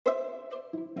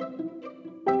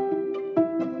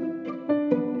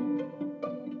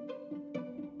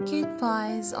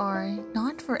Goodbyes are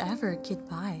not forever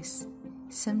goodbyes.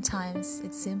 Sometimes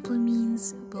it simply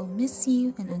means we'll miss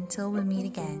you and until we meet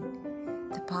again.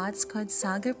 The Pod Squad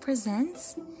Saga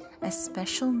presents a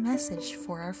special message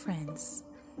for our friends.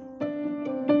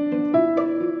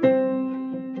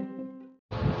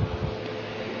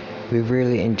 We've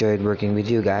really enjoyed working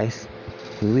with you guys.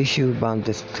 We wish you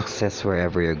boundless success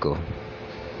wherever you go.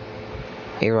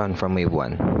 Aaron from Wave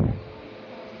 1.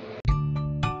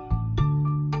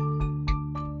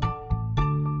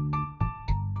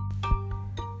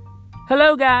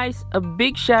 Hello guys! A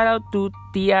big shout out to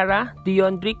Tiara,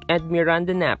 Deondric, and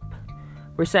Miranda Nap.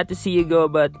 We're sad to see you go,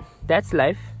 but that's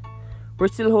life. We're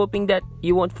still hoping that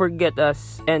you won't forget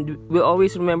us and we'll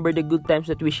always remember the good times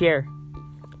that we share.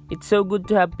 It's so good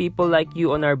to have people like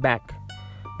you on our back.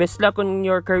 Best luck on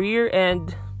your career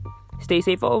and stay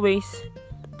safe always.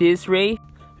 This is Ray.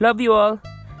 Love you all.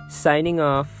 Signing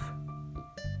off.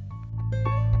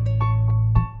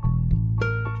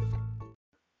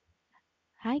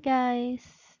 Hi guys!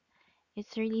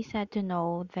 It's really sad to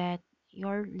know that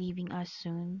you're leaving us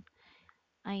soon.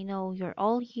 I know you're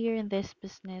all here in this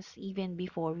business even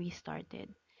before we started.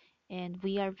 And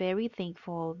we are very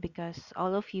thankful because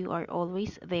all of you are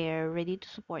always there ready to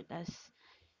support us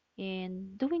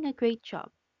in doing a great job.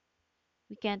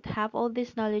 We can't have all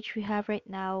this knowledge we have right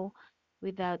now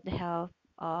without the help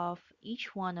of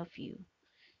each one of you.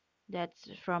 That's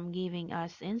from giving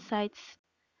us insights.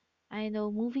 I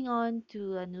know moving on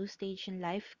to a new stage in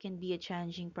life can be a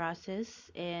challenging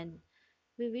process, and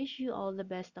we wish you all the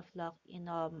best of luck in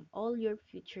all your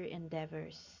future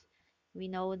endeavors. We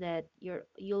know that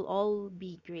you'll all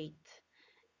be great.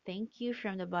 Thank you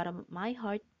from the bottom of my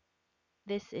heart.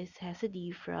 This is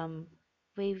Hesady from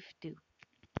Wave 2.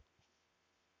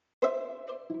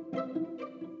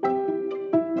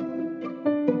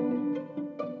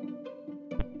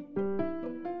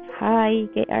 Hi,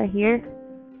 KR here.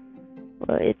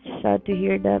 Well, it's sad to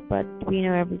hear that, but we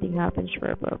know everything happens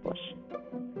for a purpose.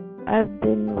 I've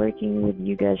been working with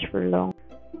you guys for long,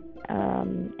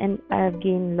 and I've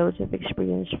gained loads of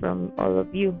experience from all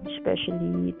of you,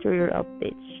 especially through your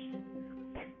updates.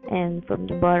 And from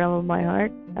the bottom of my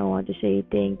heart, I want to say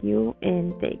thank you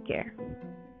and take care.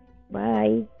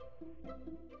 Bye.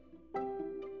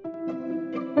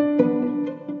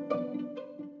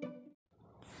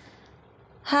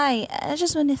 Hi, I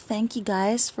just want to thank you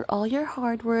guys for all your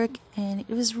hard work, and it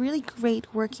was really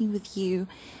great working with you.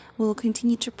 We'll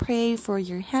continue to pray for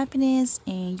your happiness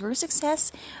and your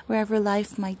success wherever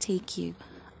life might take you.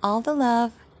 All the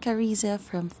love, Carissa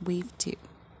from Wave 2.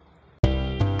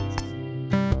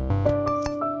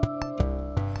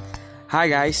 Hi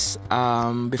guys.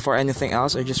 Before anything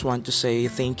else, I just want to say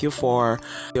thank you for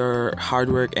your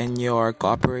hard work and your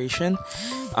cooperation.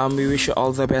 We wish you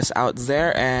all the best out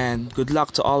there and good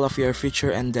luck to all of your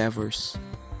future endeavors.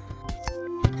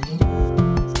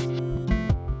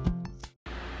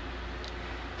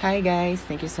 Hi guys,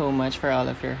 thank you so much for all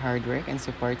of your hard work and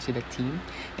support to the team.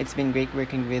 It's been great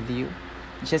working with you.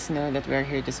 Just know that we are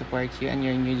here to support you on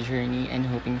your new journey and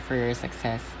hoping for your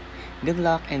success. Good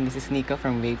luck, and this is Nico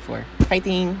from Wave 4.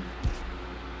 Fighting!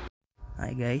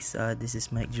 Hi guys, this is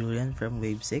Mike Julian from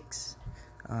Wave 6.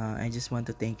 I just want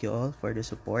to thank you all for the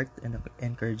support and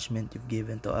encouragement you've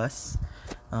given to us.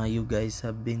 You guys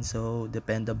have been so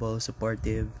dependable,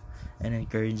 supportive, and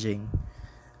encouraging.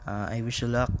 I wish you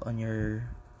luck on your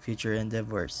future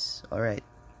endeavors. Alright,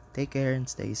 take care and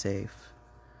stay safe.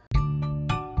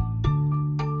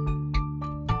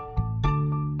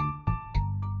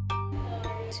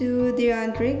 To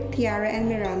Deondric, Tiara, and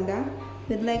Miranda,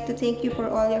 we'd like to thank you for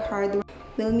all your hard work.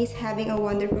 We'll miss having a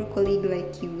wonderful colleague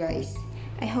like you guys.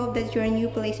 I hope that your new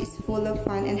place is full of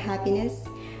fun and happiness.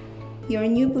 Your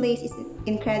new place is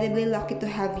incredibly lucky to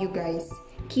have you guys.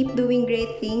 Keep doing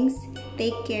great things,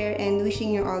 take care, and wishing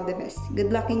you all the best.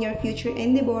 Good luck in your future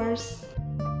endeavors.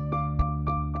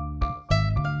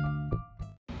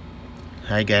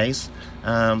 Hi guys,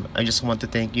 I just want to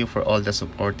thank you for all the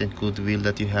support and goodwill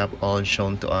that you have all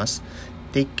shown to us.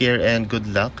 Take care and good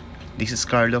luck. This is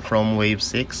Carlo from Wave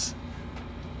 6.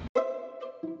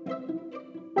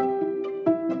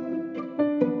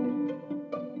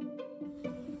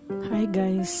 Hi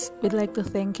guys, we'd like to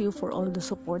thank you for all the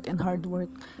support and hard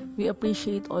work. We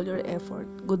appreciate all your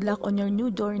effort. Good luck on your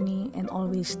new journey and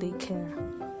always take care.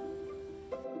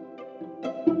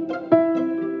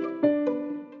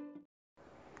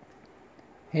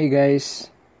 Hey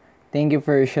guys, thank you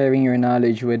for sharing your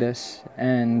knowledge with us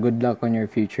and good luck on your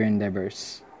future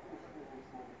endeavors.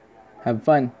 Have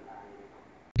fun!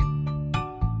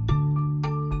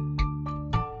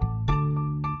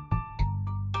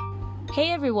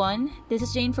 Hey everyone, this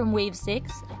is Jane from Wave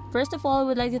 6. First of all, I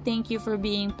would like to thank you for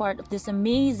being part of this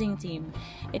amazing team.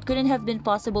 It couldn't have been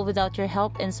possible without your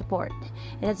help and support.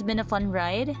 It has been a fun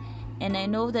ride, and I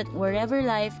know that wherever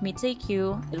life may take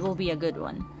you, it will be a good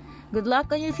one. Good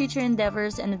luck on your future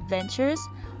endeavors and adventures.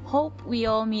 Hope we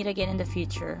all meet again in the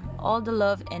future. All the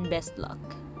love and best luck.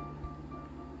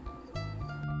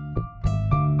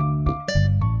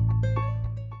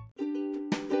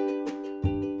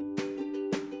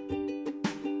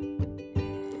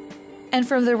 And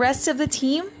from the rest of the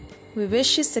team, we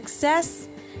wish you success,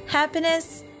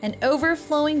 happiness, and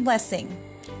overflowing blessing.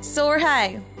 Soar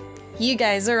high! You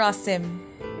guys are awesome!